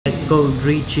It's called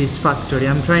Richeese Factory.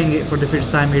 I'm trying it for the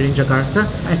first time here in Jakarta.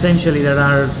 Essentially there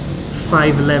are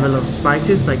 5 levels of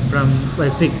spices, like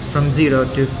well 6, from 0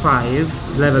 to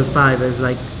 5. Level 5 is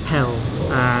like hell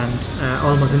and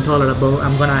almost intolerable.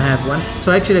 I'm gonna have one.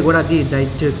 So actually what I did, I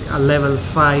took a level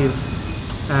 5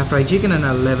 fried chicken and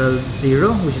a level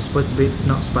 0, which is supposed to be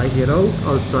not spicy at all.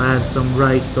 Also I have some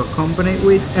rice to accompany it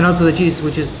with, and also the cheese,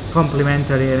 which is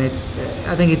complimentary, and it's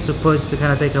I think it's supposed to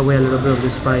kind of take away a little bit of the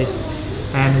spice.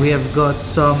 And we have got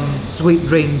some sweet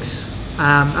drinks.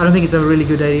 I don't think it's a really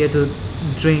good idea to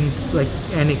drink like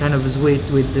any kind of sweet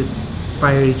with the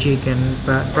fiery chicken,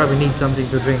 but probably need something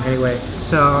to drink anyway.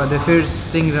 So the first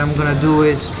thing that I'm gonna do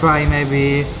is try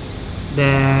maybe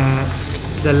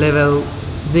the level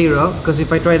 0, because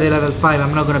if I try the level 5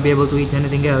 I'm not gonna be able to eat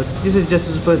anything else. This is just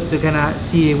supposed to kind of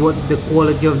see what the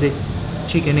quality of the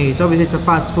chicken is. Obviously it's a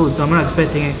fast food, so I'm not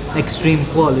expecting extreme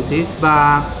quality,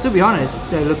 but to be honest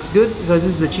it looks good. So this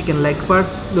is the chicken leg part,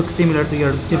 looks similar to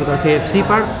your typical KFC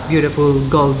part. Beautiful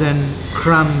golden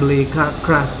crumbly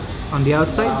crust on the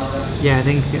outside. Yeah, I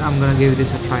think I'm gonna give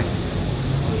this a try.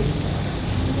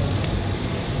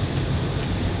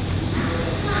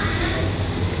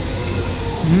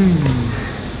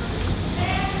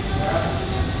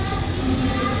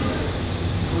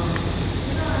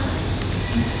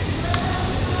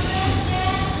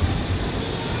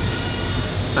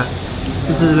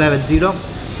 This is level 0,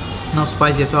 not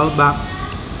spicy at all, but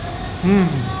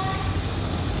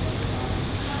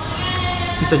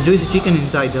it's a juicy chicken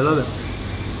inside. I love it.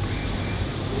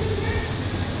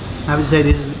 I would say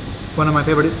this is one of my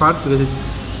favorite parts because it's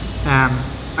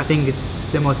I think it's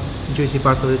the most juicy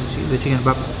part of the chicken,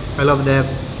 but I love the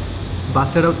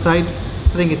butter outside.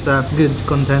 I think it's a good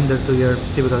contender to your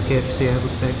typical KFC, I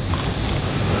would say.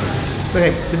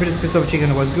 Okay, the first piece of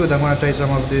chicken was good. I'm gonna try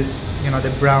some of this, you know, the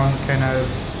brown kind of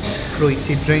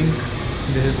fruity drink.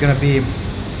 This is gonna be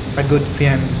a good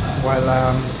friend while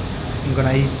I'm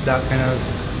gonna eat that kind of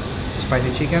spicy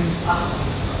chicken.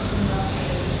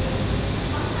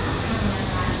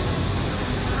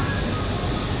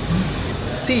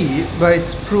 It's tea, but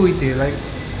it's fruity. Like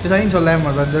it's into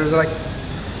lemon, but there's like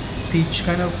peach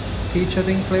kind of I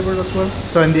think flavor as well.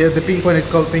 So and the pink one is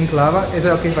called pink lava. Is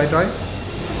it okay if I try?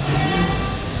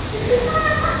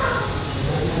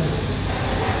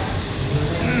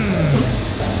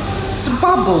 It's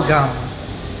bubble gum.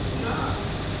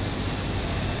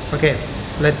 Okay,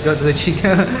 let's go to the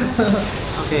chicken.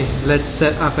 Okay, let's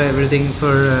set up everything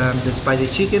for the spicy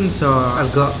chicken. So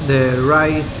I've got the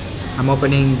rice. I'm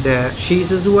opening the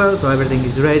cheese as well. So everything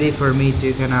is ready for me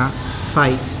to kind of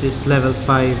fight this level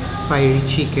 5 fiery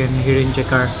chicken here in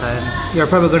Jakarta. And you're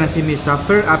probably gonna see me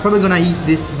suffer. I'm probably gonna eat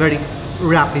this very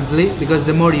rapidly because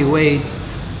the more you wait,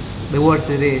 the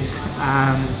worse it is.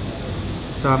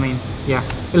 So I mean, yeah,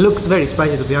 it looks very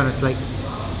spicy, to be honest. Like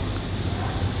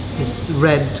this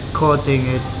red coating,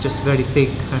 it's just very thick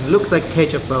and looks like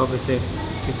ketchup, but obviously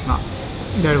it's not.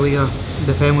 There we go,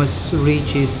 the famous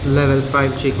Richeese level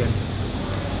 5 chicken.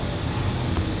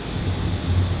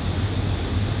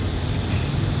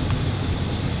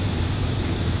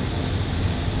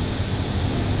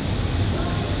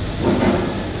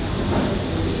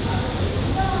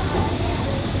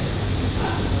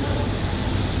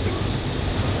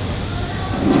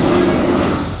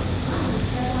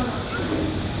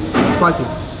 Spicy.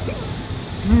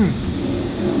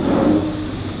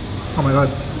 Oh my god.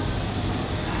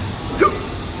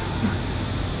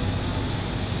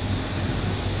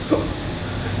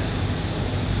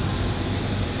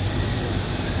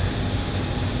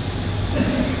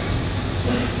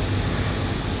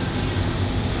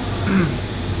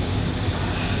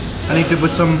 I need to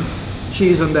put some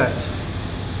cheese on that.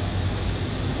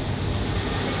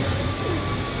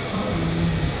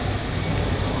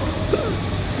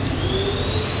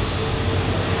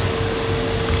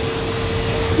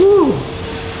 Woo.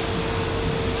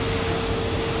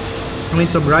 I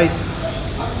need some rice.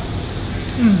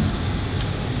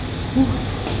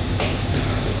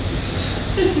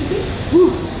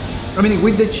 I mean,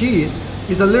 with the cheese,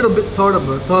 it's a little bit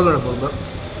tolerable, but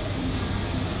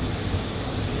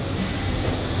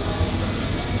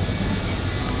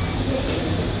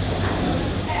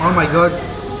oh my god.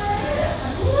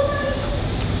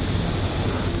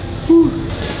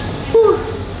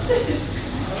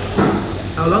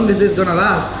 How long is this gonna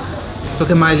last? Look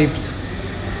at my lips.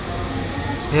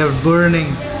 They are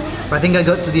burning. But I think I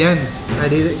got to the end. I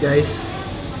did it, guys.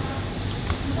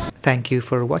 Thank you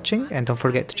for watching, and don't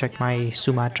forget to check my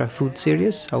Sumatra food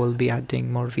series. I will be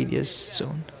adding more videos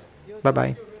soon. Bye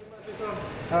bye.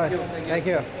 Alright, thank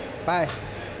you. Bye.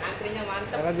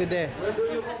 Have a good day.